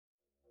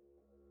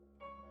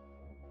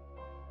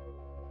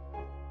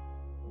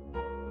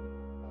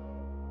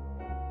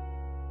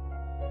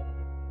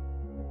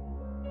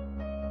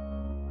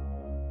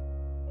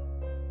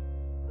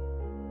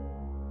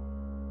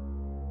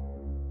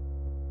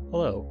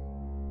Hello.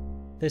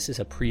 This is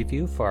a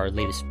preview for our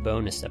latest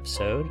bonus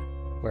episode,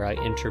 where I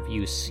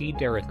interview C.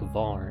 Derick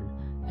Varn,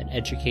 an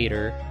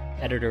educator,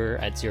 editor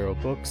at Zero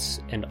Books,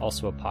 and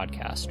also a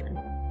podcaster.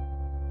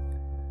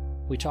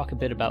 We talk a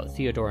bit about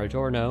Theodore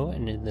Adorno,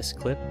 and in this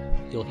clip,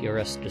 you'll hear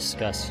us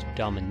discuss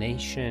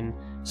domination,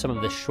 some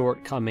of the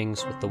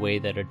shortcomings with the way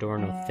that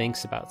Adorno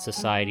thinks about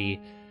society,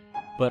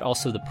 but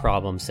also the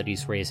problems that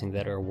he's raising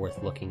that are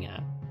worth looking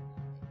at.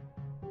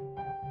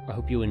 I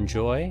hope you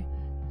enjoy.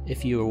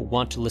 If you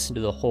want to listen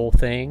to the whole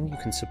thing, you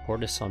can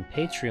support us on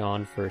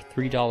Patreon for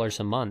 $3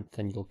 a month,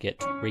 and you'll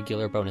get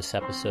regular bonus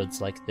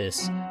episodes like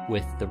this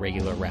with the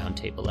regular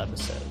roundtable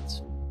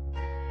episodes.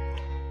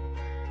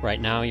 Right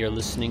now, you're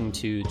listening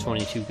to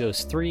 22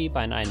 Ghosts 3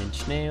 by 9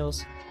 Inch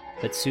Nails,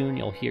 but soon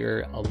you'll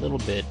hear a little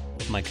bit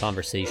of my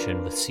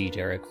conversation with C.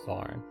 Derick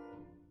Varn.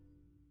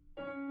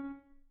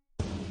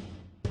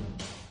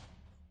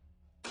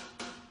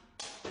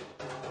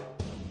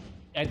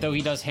 Though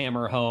he does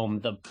hammer home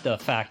the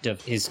fact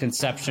of his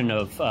conception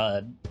of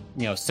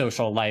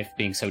social life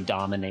being so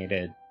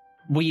dominated.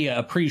 We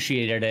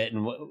appreciated it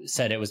and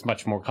said it was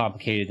much more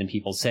complicated than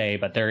people say,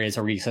 but there is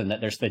a reason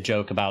that there's the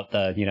joke about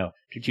did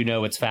you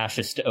know it's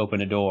fascist to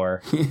open a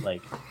door,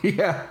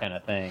 yeah, kind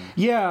of thing.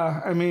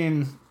 Yeah, I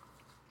mean,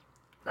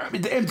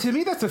 and to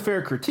me that's a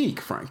fair critique,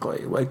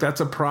 frankly.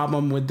 That's a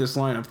problem with this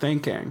line of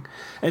thinking.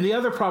 And the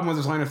other problem with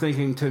this line of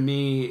thinking to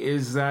me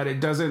is that it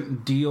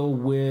doesn't deal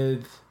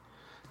with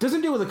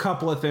a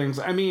couple of things.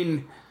 I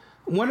mean,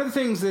 one of the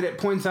things that it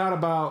points out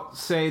about,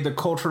 say, the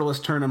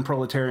culturalist turn in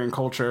proletarian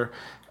culture,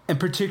 and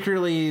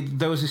particularly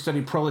those who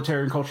study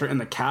proletarian culture in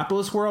the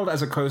capitalist world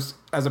as opposed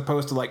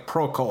to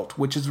pro-cult,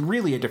 which is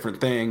really a different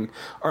thing,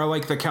 or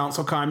like the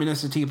council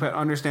communists at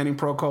understanding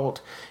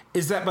pro-cult,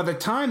 is that by the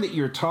time that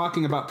you're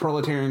talking about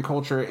proletarian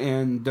culture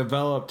in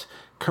developed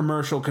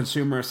commercial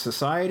consumerist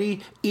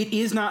society, it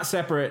is not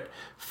separate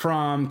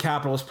from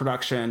capitalist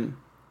production.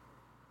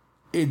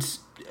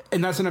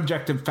 And that's an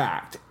objective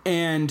fact.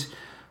 And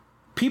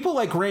people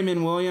like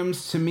Raymond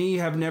Williams, to me,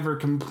 have never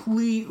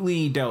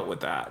completely dealt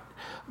with that.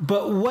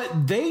 But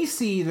what they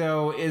see,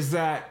 though, is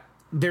that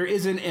there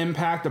is an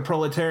impact of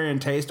proletarian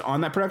taste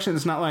on that production.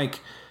 It's not like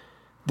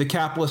the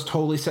capitalists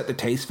totally set the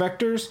taste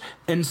vectors.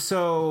 And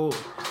so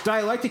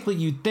dialectically,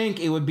 you'd think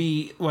it would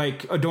be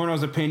like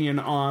Adorno's opinion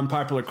on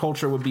popular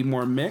culture would be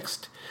more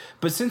mixed.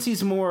 But since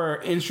he's more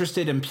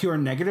interested in pure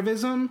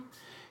negativism,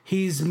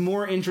 he's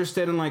more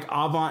interested in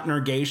avant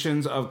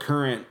negations of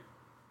current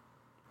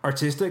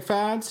artistic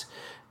fads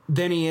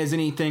than he is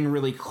anything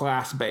really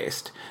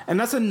class-based. And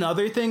that's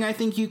another thing I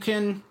think you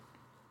can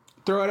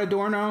throw at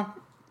Adorno,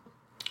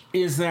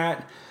 is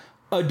that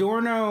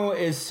Adorno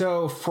is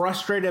so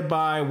frustrated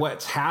by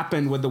what's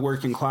happened with the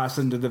working class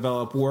in the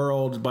developed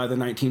world by the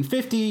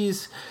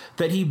 1950s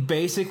that he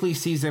basically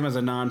sees them as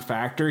a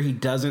non-factor. He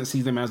doesn't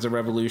see them as a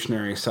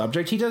revolutionary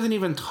subject. He doesn't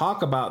even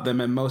talk about them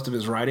in most of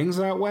his writings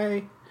that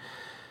way.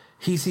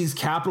 He sees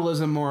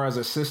capitalism more as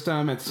a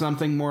system. It's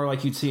something more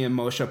like you'd see in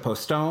Moshe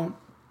Postone.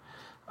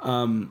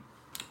 And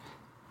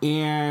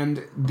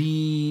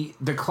the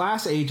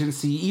class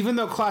agency, even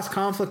though class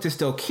conflict is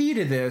still key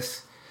to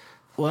this,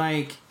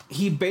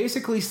 he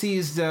basically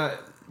sees the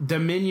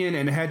dominion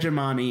and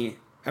hegemony.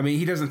 I mean,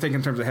 he doesn't think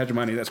in terms of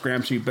hegemony, that's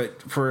Gramsci,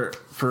 but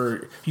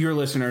for your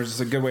listeners,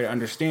 it's a good way to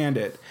understand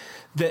it.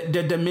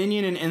 The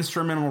dominion and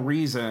instrumental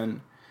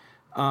reason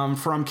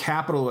from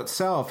capital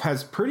itself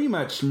has pretty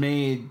much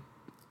made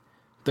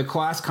the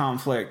class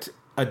conflict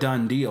a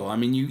done deal. I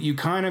mean, you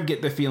kind of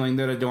get the feeling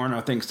that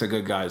Adorno thinks the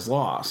good guys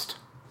lost.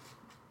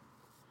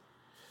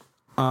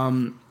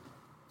 And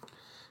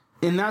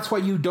that's why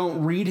you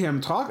don't read him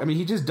talk. I mean,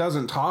 he just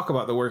doesn't talk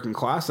about the working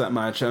class that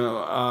much.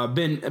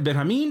 Ben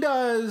Hameen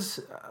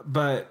does,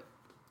 but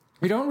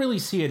you don't really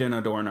see it in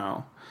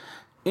Adorno.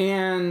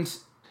 And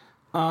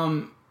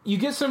you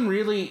get some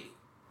really...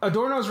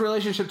 Adorno's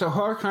relationship to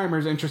Horkheimer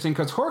is interesting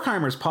because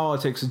Horkheimer's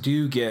politics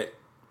do get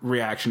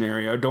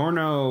reactionary.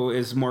 Adorno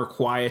is more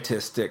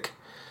quietistic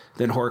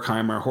than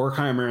Horkheimer.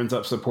 Horkheimer ends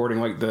up supporting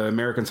the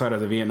American side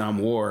of the Vietnam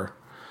War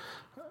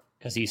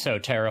because he's so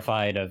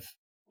terrified of.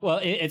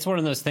 Well, it's one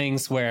of those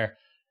things where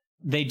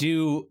they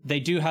do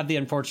have the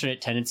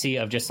unfortunate tendency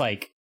of just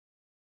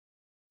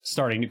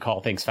starting to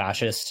call things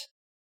fascist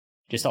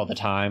just all the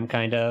time,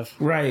 kind of.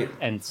 Right.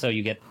 And so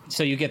you get this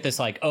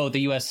the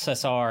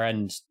USSR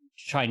and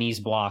Chinese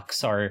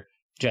blocs are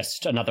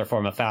just another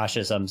form of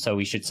fascism, so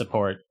we should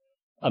support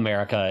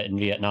America in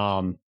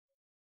Vietnam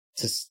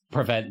to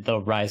prevent the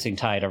rising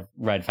tide of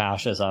red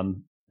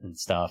fascism and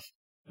stuff,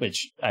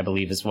 which I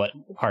believe is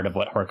part of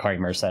what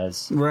Horkheimer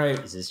says, right,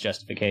 is his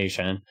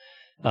justification.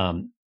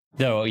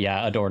 Though,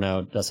 yeah,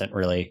 Adorno doesn't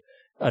really.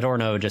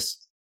 Adorno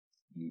just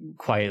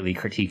quietly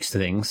critiques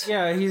things.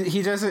 Yeah,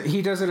 he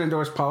doesn't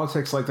endorse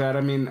politics like that.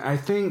 I mean, I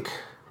think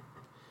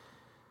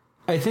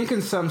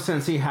in some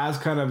sense he has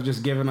kind of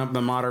just given up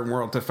the modern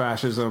world to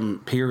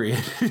fascism,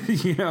 period.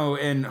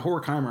 And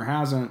Horkheimer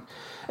hasn't.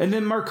 And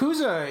then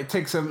Marcuse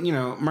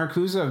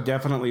Marcuse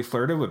definitely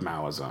flirted with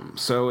Maoism.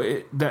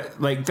 So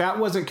that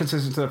wasn't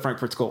consistent to the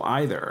Frankfurt School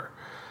either.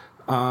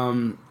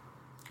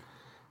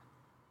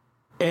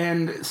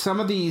 And some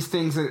of these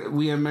things that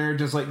we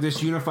emerge as like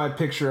this unified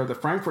picture of the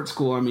Frankfurt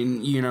School, I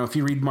mean, you know, if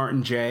you read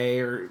Martin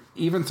Jay or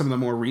even some of the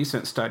more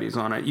recent studies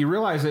on it, you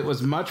realize it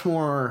was much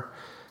more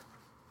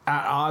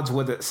at odds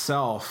with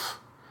itself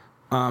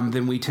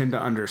than we tend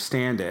to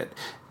understand it.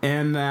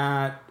 And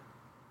that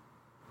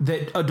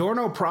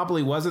Adorno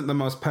probably wasn't the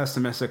most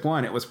pessimistic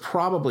one. It was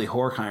probably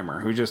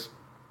Horkheimer, who just,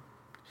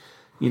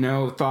 you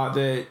know, thought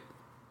that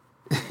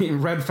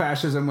red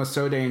fascism was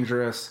so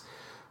dangerous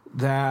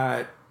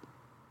that,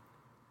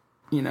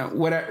 you know,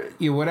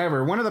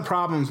 whatever. One of the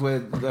problems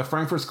with the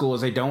Frankfurt School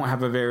is they don't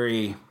have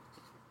a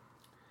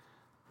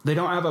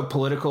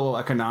political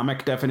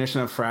economic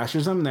definition of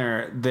fascism.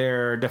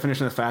 Their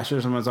definition of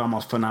fascism is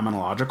almost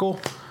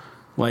phenomenological.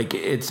 Like,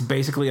 it's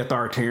basically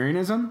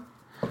authoritarianism.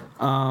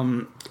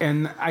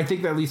 And I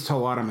think that leads to a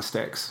lot of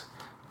mistakes.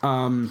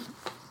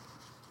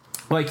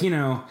 Like, you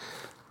know,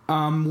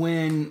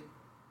 when,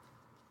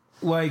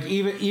 like,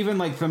 even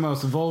like the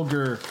most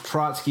vulgar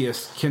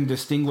Trotskyists can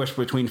distinguish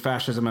between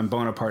fascism and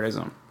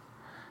Bonapartism.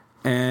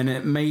 And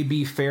it may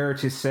be fair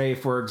to say,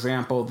 for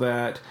example,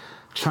 that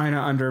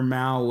China under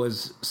Mao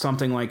was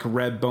something like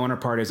red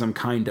Bonapartism,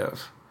 kind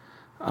of.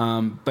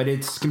 But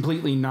it's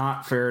completely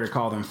not fair to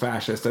call them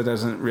fascist. That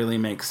doesn't really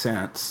make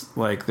sense.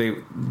 Like,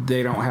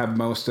 they don't have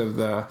most of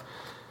the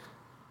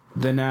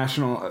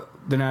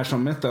national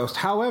mythos.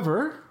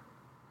 However,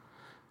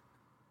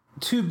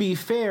 to be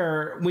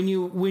fair,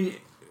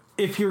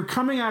 if you're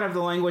coming out of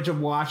the language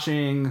of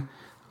watching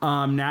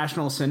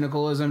national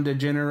syndicalism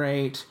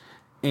degenerate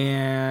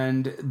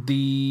and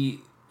the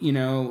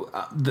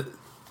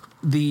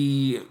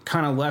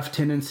kind of left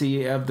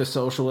tendency of the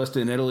socialist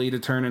in Italy to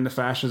turn into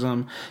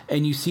fascism,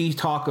 and you see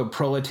talk of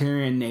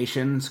proletarian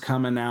nations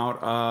coming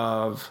out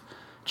of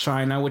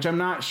China, which I'm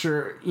not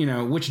sure, you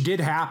know, which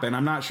did happen.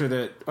 I'm not sure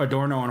that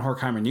Adorno and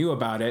Horkheimer knew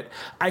about it.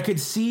 I could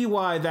see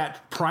why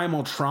that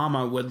primal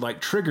trauma would,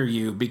 like, trigger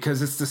you,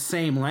 because it's the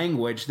same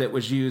language that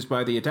was used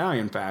by the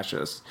Italian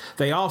fascists.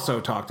 They also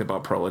talked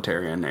about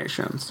proletarian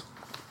nations.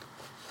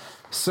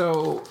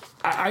 So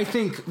I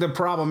think the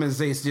problem is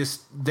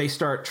they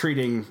start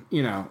treating,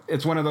 you know,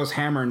 it's one of those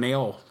hammer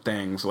nail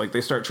things. Like, they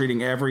start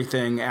treating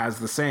everything as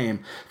the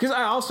same. Because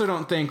I also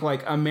don't think,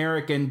 like,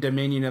 American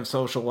dominion of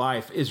social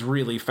life is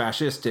really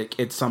fascistic.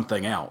 It's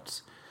something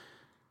else.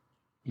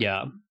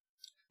 Yeah.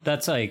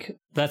 That's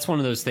one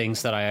of those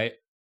things that I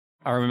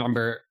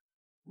remember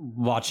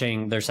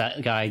watching. There's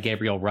that guy,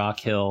 Gabriel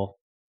Rockhill.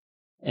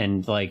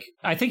 And, like,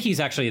 I think he's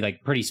actually,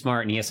 like, pretty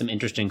smart, and he has some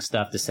interesting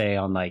stuff to say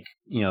on, like,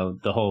 you know,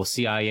 the whole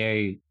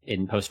CIA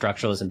in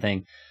post-structuralism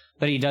thing.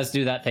 But he does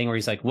do that thing where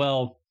he's like,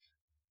 well,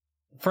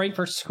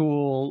 Frankfurt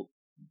School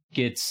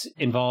gets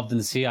involved in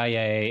the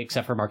CIA,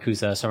 except for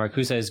Marcuse. So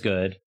Marcuse is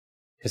good,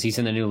 because he's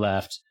in the New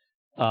Left.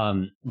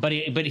 But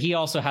he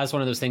also has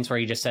one of those things where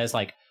he just says,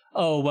 like,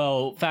 oh,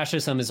 well,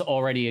 fascism is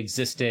already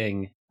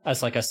existing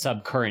as, like, a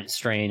subcurrent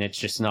strain. It's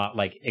just not,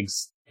 like,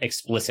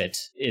 explicit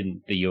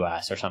in the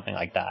US or something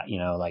like that. You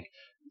know, like,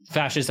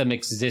 fascism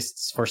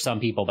exists for some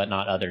people but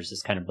not others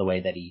is kind of the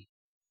way that he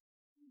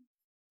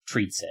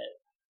treats it.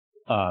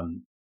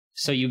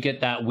 So you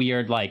get that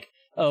weird, like,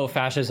 oh,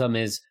 fascism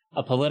is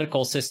a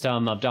political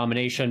system of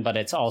domination, but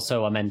it's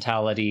also a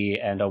mentality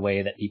and a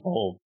way that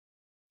people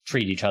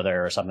treat each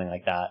other or something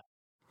like that.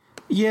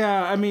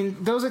 Yeah, I mean,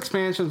 those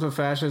expansions of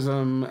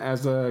fascism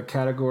as a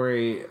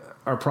category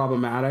are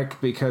problematic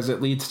because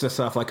it leads to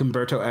stuff like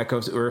Umberto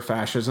Eco's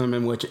Ur-fascism,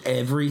 in which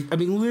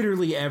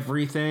literally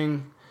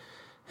everything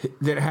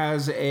that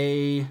has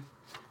a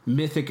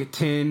mythic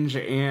tinge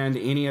and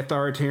any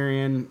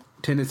authoritarian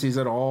tendencies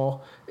at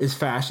all is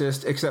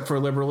fascist, except for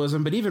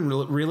liberalism. But even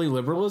really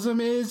liberalism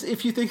is,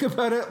 if you think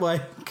about it,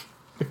 like,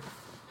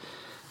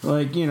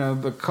 you know,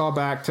 the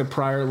callback to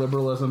prior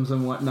liberalisms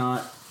and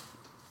whatnot.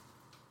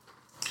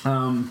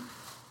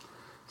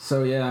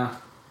 So yeah.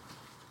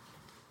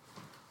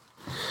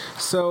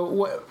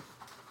 So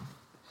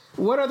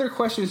what other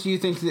questions do you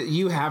think that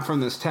you have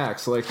from this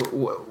text? Like,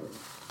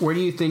 where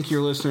do you think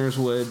your listeners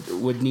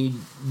would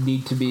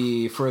need to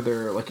be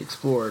further, like,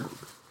 explored?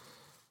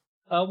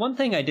 One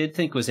thing I did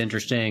think was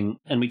interesting,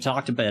 and we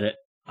talked about it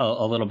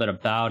a little bit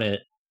about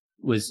it,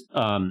 was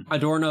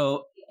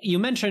Adorno. You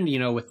mentioned, you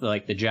know, with,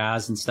 like, the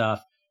jazz and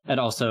stuff, and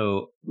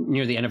also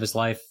near the end of his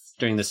life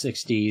during the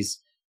 60s,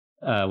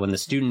 when the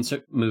students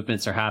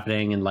movements are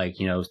happening, and, like,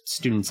 you know,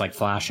 students, like,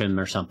 flash him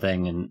or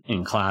something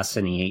in class,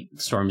 and he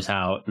storms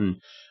out, and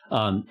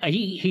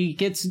he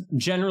gets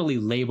generally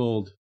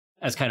labeled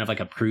as kind of like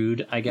a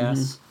prude, I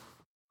guess,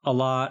 a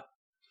lot.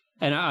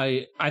 And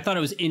I thought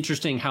it was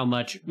interesting how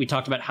much we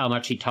talked about how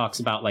much he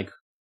talks about, like,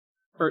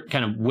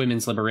 kind of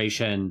women's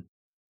liberation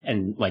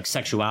and, like,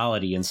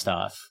 sexuality and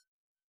stuff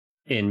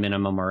in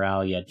Minima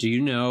Moralia. Do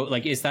you know,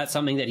 like, is that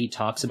something that he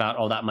talks about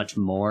all that much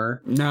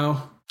more?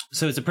 No.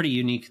 So it's a pretty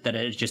unique that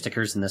it just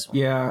occurs in this one.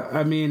 Yeah,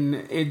 I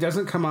mean, it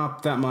doesn't come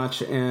up that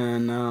much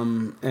in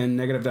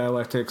negative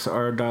dialectics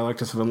or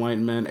dialectics of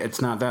enlightenment.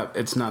 It's not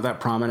that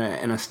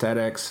prominent in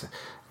aesthetics.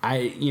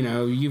 You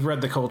know, you've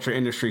read the Culture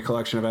Industry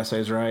collection of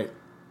essays, right?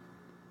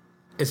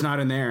 It's not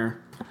in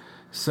there.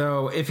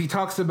 So if he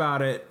talks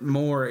about it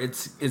more,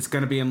 it's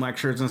going to be in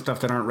lectures and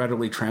stuff that aren't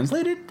readily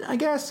translated, I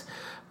guess.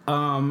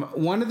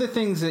 One of the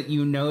things that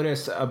you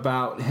notice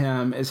about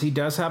him is he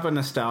does have a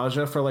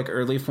nostalgia for like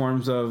early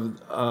forms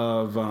of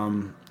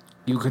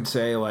you could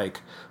say like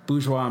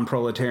bourgeois and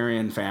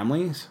proletarian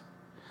families.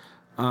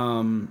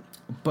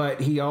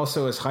 But he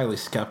also is highly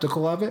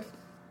skeptical of it.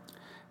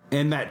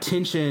 And that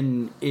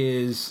tension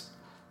is,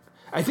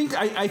 I think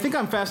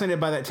I'm fascinated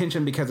by that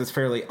tension because it's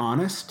fairly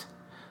honest.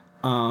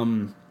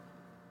 Well,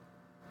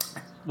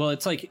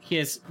 it's like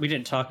we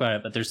didn't talk about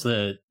it, but there's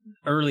the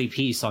early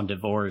piece on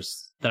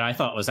divorce that I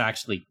thought was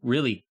actually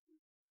really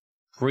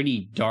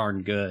pretty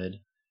darn good,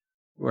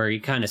 where he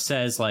kind of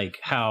says like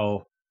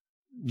how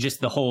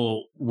just the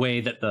whole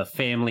way that the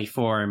family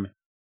form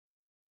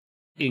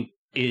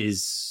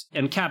is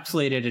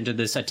encapsulated into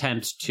this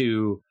attempt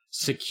to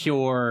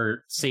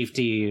secure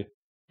safety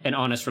and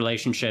honest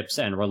relationships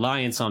and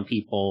reliance on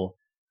people,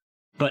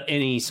 but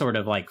any sort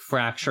of like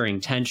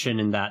fracturing tension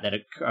in that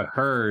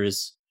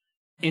occurs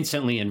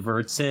instantly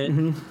inverts it.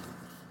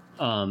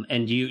 Mm-hmm.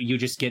 And you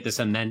just get this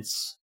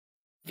immense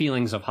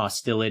feelings of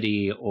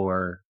hostility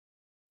or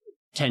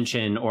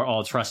tension, or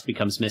all trust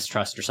becomes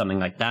mistrust or something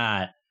like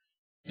that,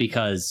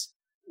 because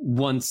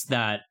once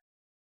that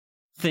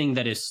thing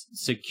that is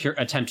secure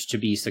attempted to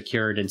be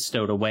secured and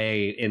stowed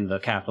away in the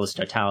capitalist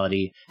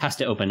totality has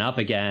to open up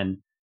again,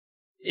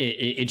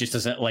 it just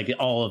doesn't, like,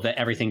 all of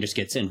everything just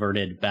gets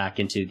inverted back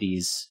into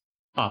these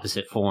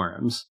opposite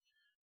forms.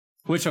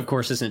 Which, of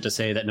course, isn't to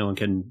say that no one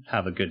can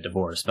have a good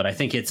divorce, but I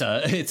think it's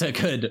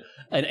an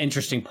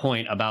interesting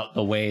point about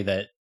the way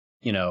that,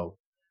 you know,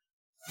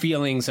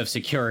 feelings of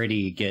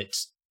security get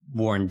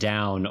worn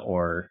down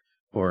or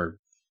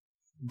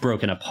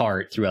broken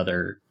apart through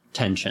other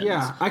tensions.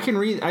 Yeah, I can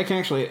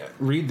actually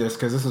read this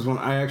because this is one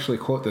I actually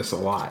quote this a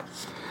lot.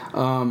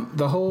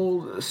 The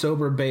whole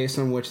sober base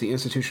on which the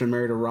institution of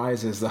marriage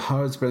arises, the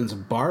husband's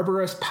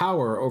barbarous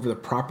power over the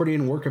property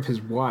and work of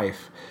his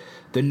wife,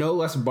 the no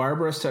less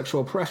barbarous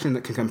sexual oppression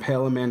that can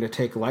compel a man to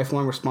take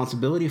lifelong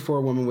responsibility for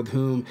a woman with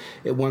whom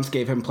it once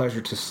gave him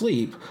pleasure to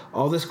sleep,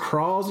 all this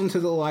crawls into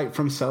the light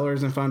from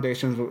cellars and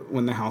foundations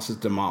when the house is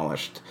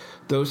demolished.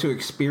 Those who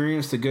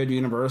experience the good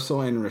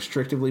universal and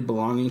restrictively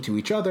belonging to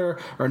each other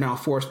are now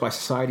forced by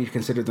society to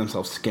consider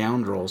themselves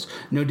scoundrels,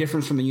 no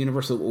difference from the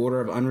universal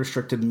order of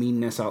unrestricted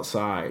meanness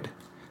outside.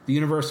 The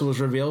universal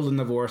is revealed in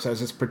divorce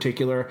as its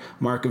particular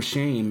mark of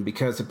shame,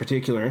 because the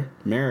particular,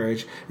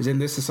 marriage, is in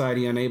this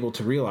society unable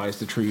to realize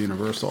the true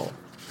universal.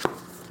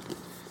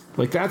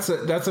 Like, that's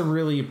a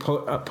really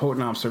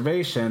potent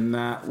observation,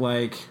 that,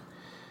 like,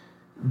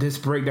 this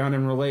breakdown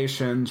in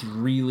relations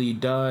really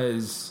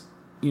does,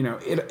 you know,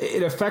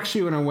 it affects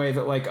you in a way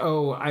that, like,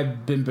 oh,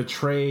 I've been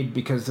betrayed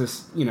because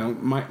this, you know,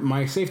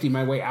 my safety,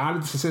 my way out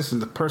of the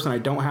system, the person I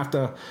don't have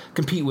to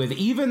compete with,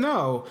 even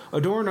though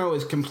Adorno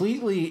is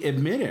completely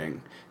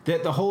admitting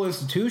that the whole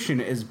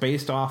institution is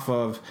based off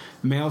of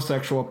male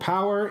sexual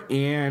power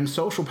and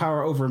social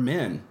power over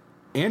men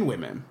and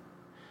women.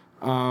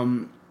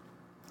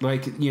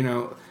 Like, you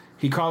know,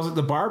 he calls it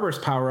the barbarous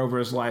power over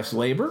his wife's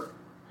labor.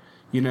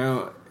 You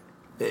know,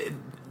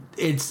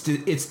 it's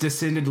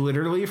descended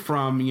literally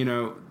from, you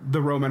know,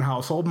 the Roman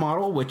household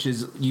model, which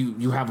is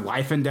you have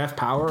life and death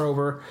power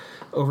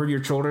over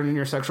your children and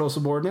your sexual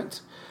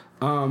subordinates.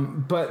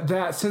 But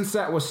that, since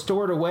that was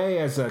stored away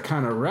as a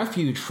kind of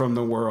refuge from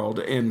the world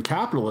in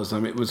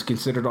capitalism, it was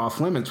considered off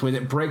limits. When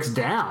it breaks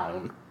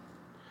down,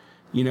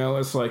 you know,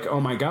 it's like, oh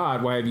my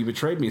God, why have you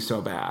betrayed me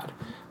so bad?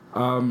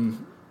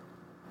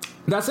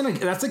 That's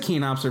a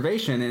keen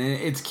observation, and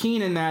it's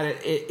keen in that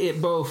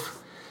it both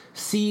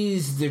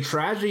sees the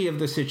tragedy of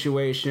the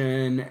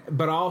situation,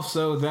 but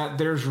also that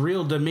there's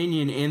real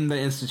dominion in the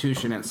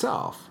institution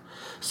itself.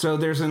 So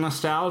there's a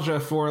nostalgia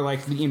for,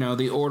 like, you know,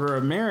 the order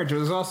of marriage.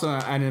 There's also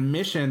an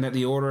admission that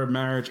the order of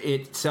marriage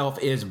itself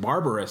is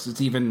barbarous. It's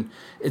even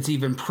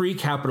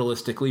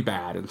pre-capitalistically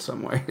bad in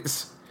some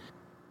ways.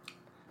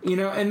 You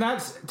know, and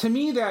that's, to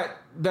me, that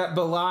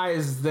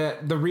belies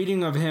that the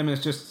reading of him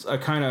is just a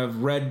kind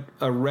of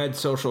red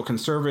social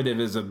conservative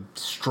is a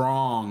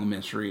strong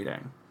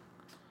misreading.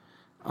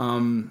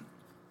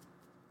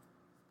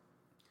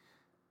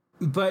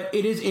 But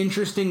it is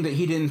interesting that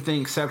he didn't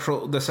think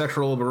the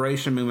sexual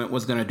liberation movement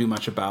was going to do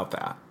much about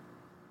that.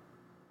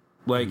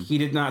 Like, he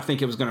did not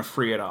think it was going to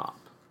free it up.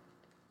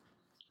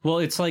 Well,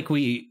 it's like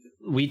we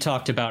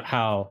talked about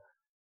how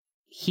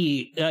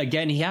he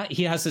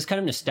has this kind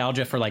of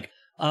nostalgia for, like,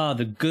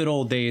 the good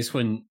old days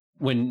when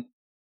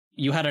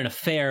you had an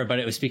affair, but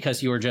it was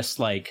because you were just,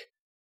 like,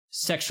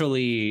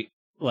 sexually,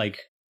 like,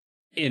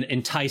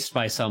 enticed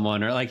by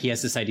someone, or, like, he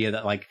has this idea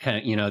that, like, kind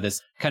of, you know, this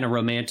kind of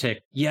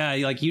romantic,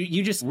 like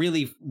you just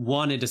really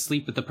wanted to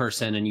sleep with the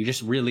person, and you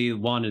just really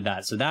wanted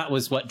that, so that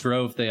was what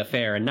drove the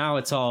affair. And now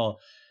it's all,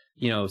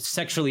 you know,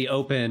 sexually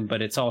open,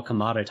 but it's all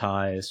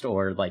commoditized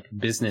or, like,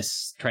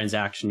 business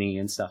transaction-y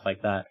and stuff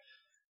like that,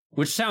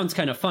 which sounds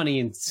kind of funny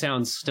and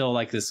sounds still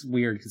like this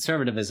weird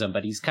conservatism,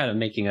 but he's kind of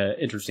making an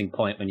interesting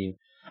point.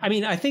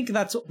 I think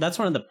that's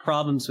one of the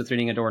problems with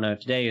reading Adorno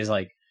today, is,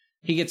 like,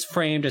 he gets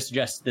framed as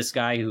just this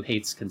guy who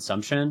hates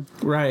consumption.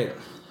 Right.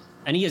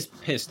 And he is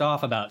pissed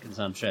off about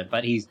consumption,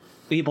 but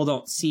people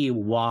don't see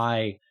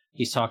why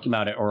he's talking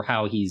about it or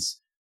how he's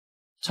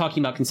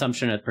talking about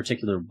consumption in a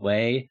particular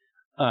way.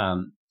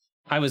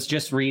 I was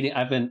just reading,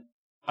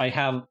 I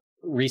have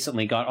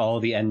recently got all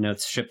of the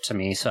endnotes shipped to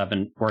me, so I've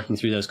been working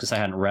through those because I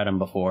hadn't read them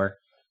before.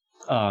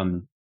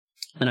 And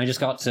I just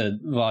got to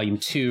volume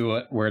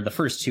 2, where the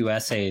first 2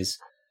 essays,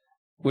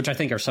 which I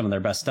think are some of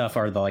their best stuff,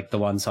 are the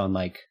ones on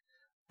like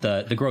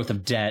the growth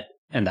of debt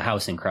and the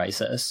housing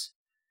crisis.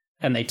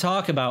 And they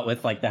talk about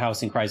with like the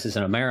housing crisis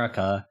in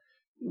America,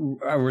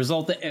 a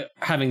result of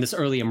having this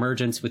early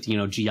emergence with,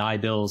 GI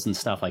bills and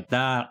stuff like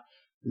that,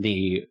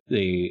 the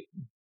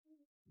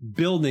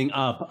building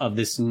up of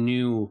this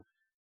new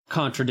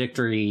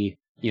contradictory,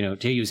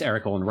 to use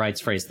Eric Olin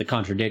Wright's phrase, the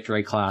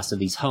contradictory class of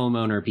these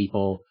homeowner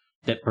people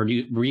that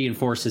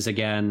reinforces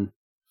again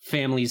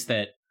families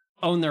that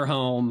own their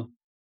home,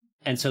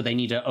 and so they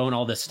need to own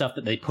all this stuff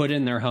that they put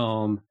in their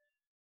home.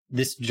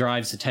 This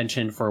drives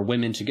attention for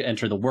women to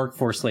enter the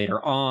workforce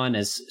later on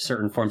as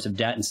certain forms of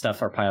debt and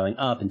stuff are piling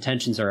up and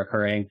tensions are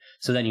occurring.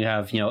 So then you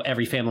have,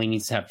 every family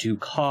needs to have 2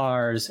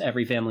 cars.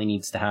 Every family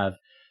needs to have,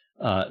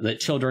 that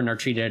children are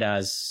treated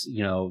as,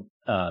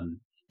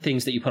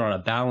 things that you put on a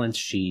balance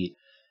sheet.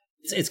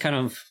 It's kind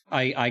of,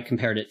 I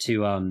compared it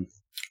to,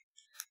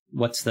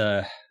 what's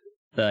the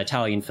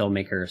Italian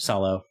filmmaker,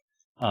 Salo?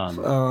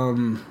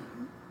 Pasolini?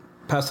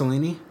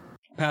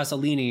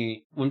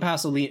 When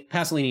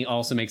Pasolini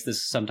also makes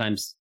this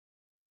sometimes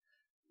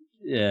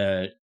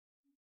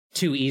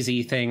too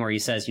easy thing where he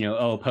says,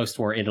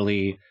 post-war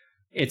Italy,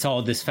 it's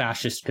all this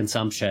fascist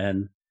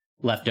consumption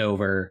left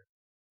over,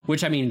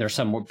 which, I mean, there's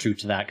some truth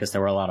to that because there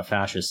were a lot of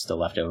fascists still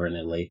left over in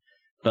Italy.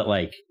 But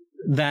like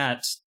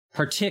that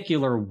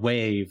particular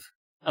wave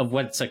of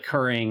what's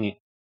occurring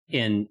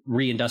in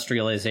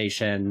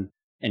reindustrialization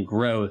and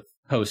growth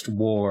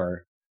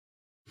post-war,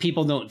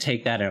 people don't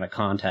take that in a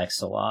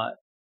context a lot.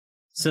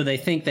 So they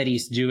think that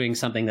he's doing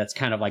something that's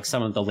kind of like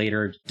some of the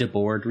later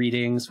Debord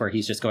readings where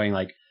he's just going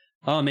like,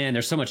 oh man,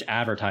 there's so much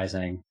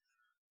advertising.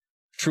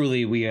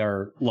 Truly, we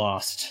are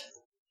lost.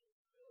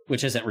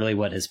 Which isn't really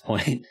what his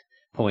point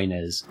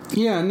is.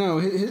 Yeah, no,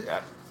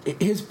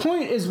 his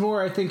point is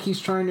more, I think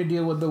he's trying to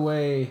deal with the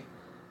way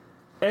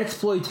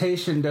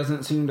exploitation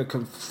doesn't seem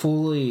to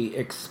fully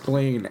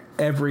explain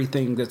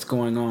everything that's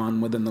going on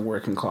within the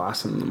working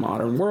class in the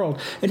modern world.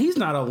 And he's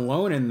not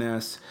alone in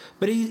this,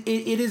 but it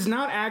is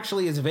not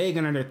actually as vague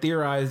and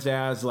under-theorized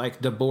as,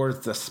 like,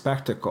 Debord's The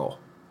Spectacle,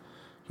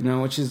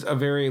 which is a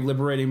very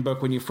liberating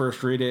book when you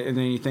first read it, and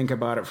then you think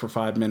about it for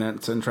 5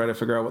 minutes and try to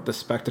figure out what the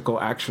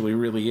spectacle actually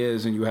really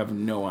is, and you have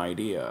no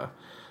idea.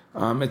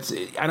 I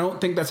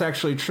don't think that's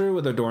actually true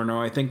with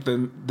Adorno. I think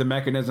the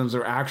mechanisms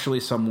are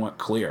actually somewhat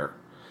clear.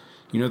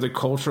 The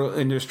cultural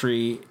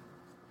industry,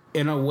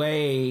 in a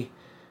way,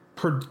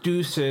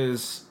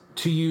 produces,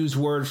 to use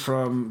words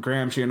from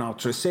Gramsci and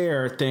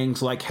Althusser,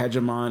 things like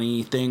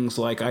hegemony, things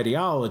like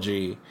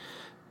ideology.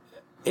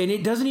 And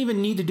it doesn't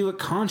even need to do it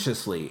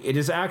consciously. It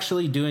is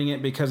actually doing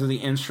it because of the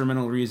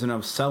instrumental reason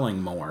of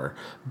selling more.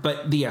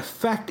 But the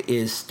effect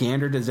is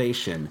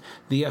standardization.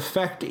 The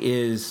effect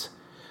is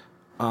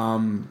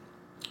numbing.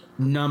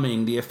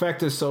 The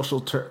effect is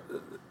social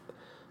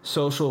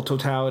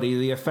totality.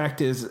 The effect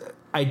is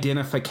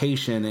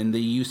identification and the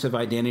use of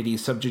identity,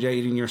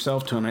 subjugating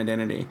yourself to an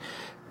identity.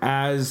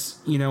 As,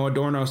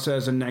 Adorno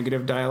says in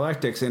Negative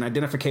Dialectics, and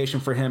identification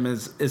for him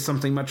is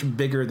something much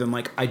bigger than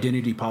like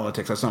identity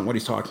politics. That's not what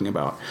he's talking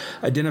about.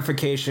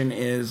 Identification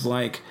is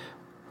like,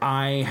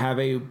 I have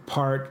a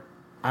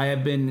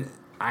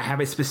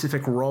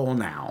specific role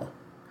now.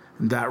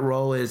 That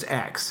role is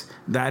X.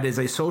 That is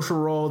a social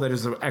role. That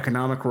is an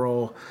economic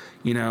role,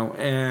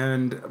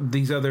 and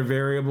these other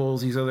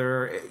variables, these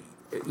other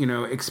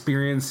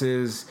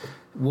experiences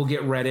will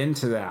get read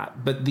into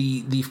that. But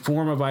the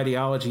form of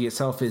ideology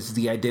itself is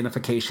the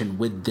identification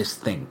with this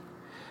thing,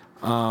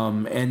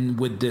 and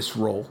with this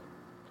role.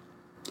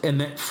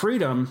 And that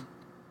freedom,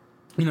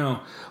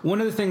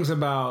 one of the things that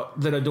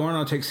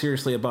Adorno takes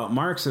seriously about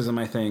Marxism,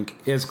 I think,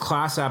 is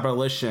class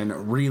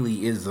abolition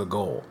really is the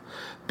goal.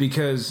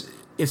 Because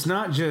it's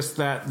not just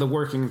that the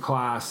working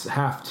class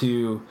have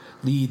to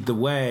lead the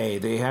way.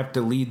 They have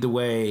to lead the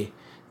way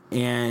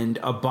and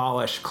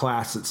abolish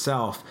class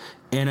itself.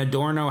 And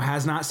Adorno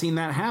has not seen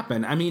that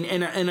happen. I mean,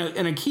 in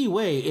a key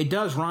way, it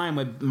does rhyme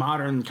with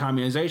modern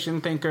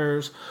communization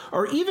thinkers,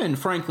 or even,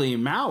 frankly,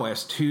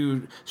 Maoists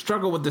who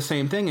struggle with the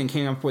same thing and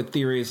came up with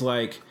theories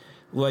like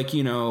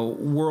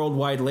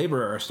worldwide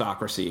labor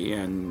aristocracy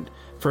and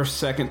first,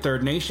 second,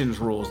 third nations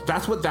rules.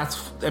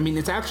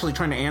 It's actually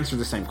trying to answer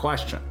the same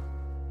question.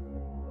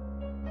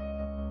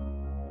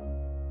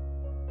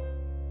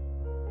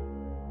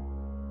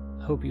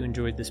 Hope you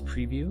enjoyed this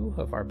preview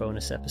of our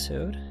bonus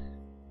episode.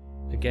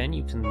 Again,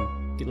 you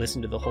can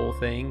listen to the whole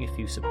thing if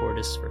you support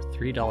us for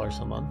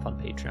 $3 a month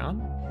on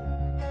Patreon.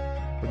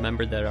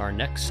 Remember that our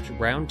next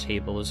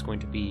roundtable is going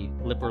to be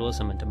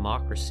Liberalism and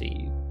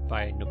Democracy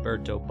by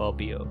Norberto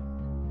Bobbio.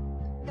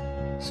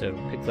 So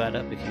pick that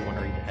up if you want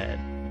to read ahead.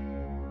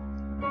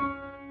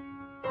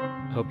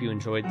 I hope you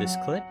enjoyed this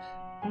clip,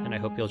 and I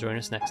hope you'll join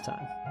us next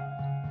time.